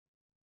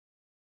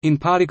In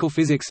particle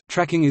physics,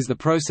 tracking is the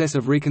process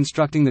of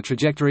reconstructing the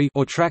trajectory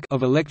or track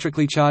of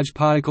electrically charged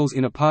particles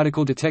in a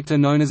particle detector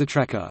known as a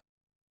tracker.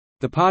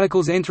 The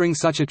particles entering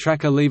such a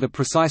tracker leave a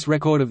precise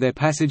record of their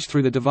passage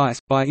through the device,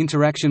 by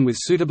interaction with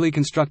suitably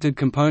constructed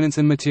components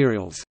and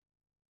materials.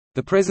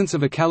 The presence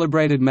of a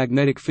calibrated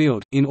magnetic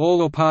field, in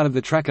all or part of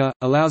the tracker,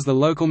 allows the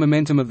local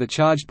momentum of the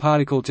charged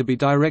particle to be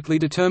directly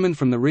determined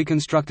from the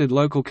reconstructed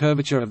local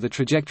curvature of the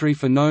trajectory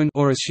for known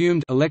or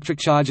assumed electric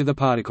charge of the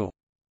particle.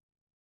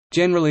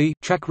 Generally,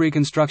 track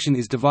reconstruction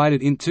is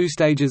divided in two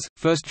stages.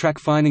 First, track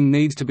finding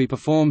needs to be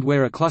performed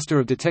where a cluster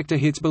of detector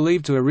hits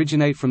believed to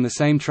originate from the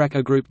same track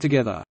are grouped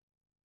together.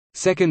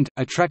 Second,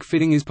 a track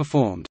fitting is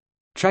performed.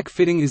 Track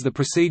fitting is the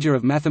procedure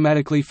of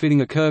mathematically fitting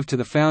a curve to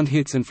the found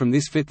hits, and from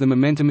this fit the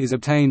momentum is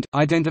obtained.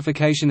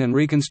 Identification and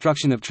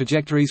reconstruction of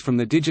trajectories from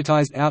the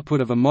digitized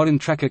output of a modern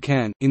tracker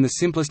can, in the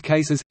simplest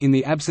cases, in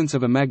the absence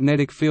of a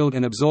magnetic field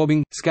and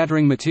absorbing,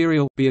 scattering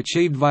material, be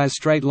achieved via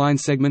straight-line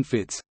segment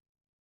fits.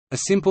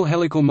 A simple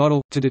helical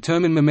model, to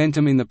determine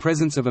momentum in the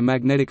presence of a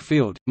magnetic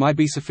field, might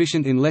be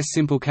sufficient in less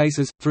simple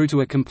cases, through to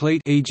a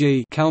complete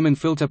e.g. Kalman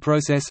filter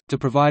process, to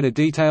provide a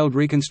detailed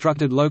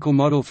reconstructed local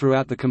model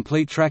throughout the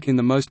complete track. In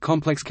the most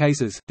complex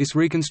cases, this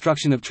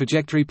reconstruction of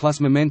trajectory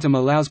plus momentum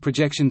allows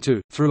projection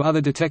to, through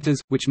other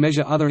detectors, which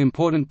measure other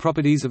important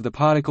properties of the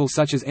particle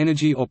such as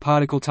energy or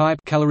particle type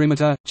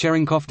calorimeter,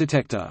 Cherenkov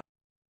detector.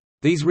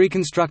 These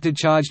reconstructed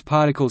charged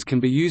particles can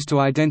be used to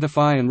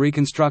identify and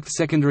reconstruct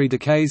secondary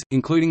decays,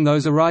 including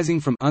those arising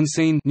from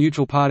unseen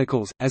neutral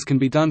particles, as can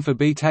be done for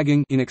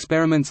B-tagging in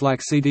experiments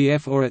like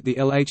CDF or at the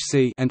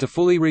LHC, and to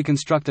fully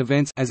reconstruct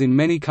events as in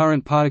many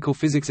current particle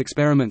physics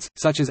experiments,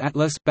 such as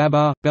ATLAS,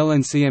 BABAR, BEL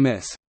and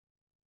CMS.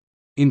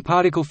 In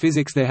particle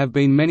physics there have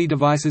been many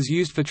devices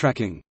used for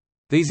tracking.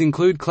 These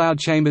include cloud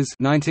chambers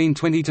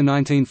 1920 to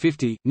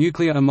 1950,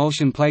 nuclear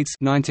emulsion plates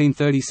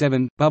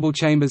 1937, bubble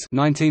chambers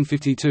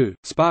 1952,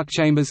 spark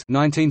chambers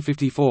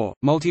 1954,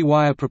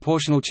 multi-wire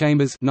proportional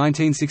chambers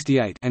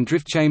 1968, and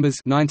drift chambers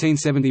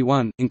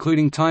 1971,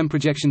 including time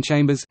projection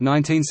chambers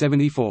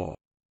 1974.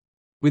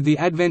 With the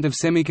advent of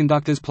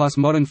semiconductors plus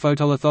modern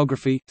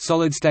photolithography,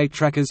 solid-state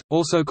trackers,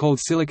 also called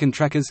silicon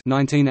trackers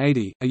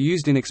 1980, are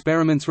used in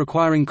experiments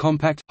requiring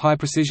compact,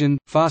 high-precision,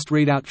 fast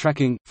readout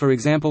tracking, for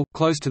example,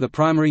 close to the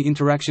primary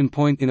interaction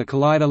point in a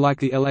collider like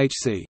the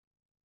LHC.